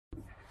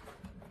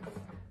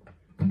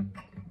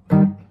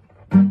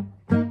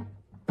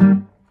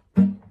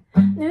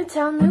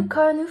town, new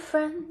car, new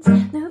friends,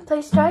 new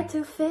place, tried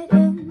to fit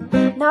in.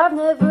 Now I've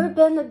never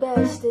been the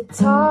best at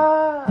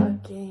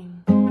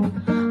talking.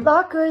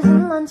 Lockers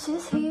and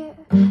lunches here,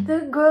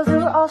 the girls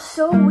are all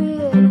so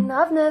weird, and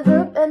I've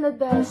never been the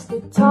best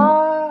at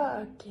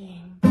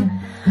talking.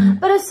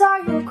 But I saw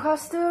you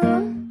across the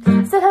room,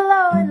 said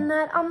hello and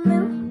that I'm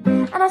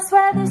new, and I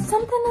swear there's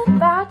something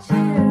about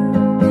you.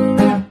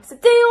 So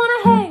do you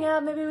wanna hang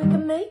out? Maybe we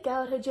can make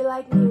out. Heard you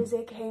like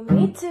music, hey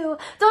me too.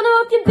 Don't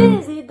know if you're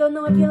busy, don't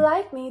know if you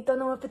like me, don't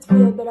know if it's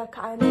weird, but I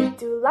kinda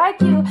do like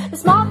you. The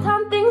small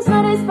town thing's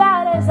not as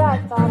bad as I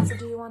thought. So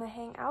do you wanna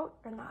hang out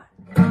or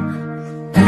not?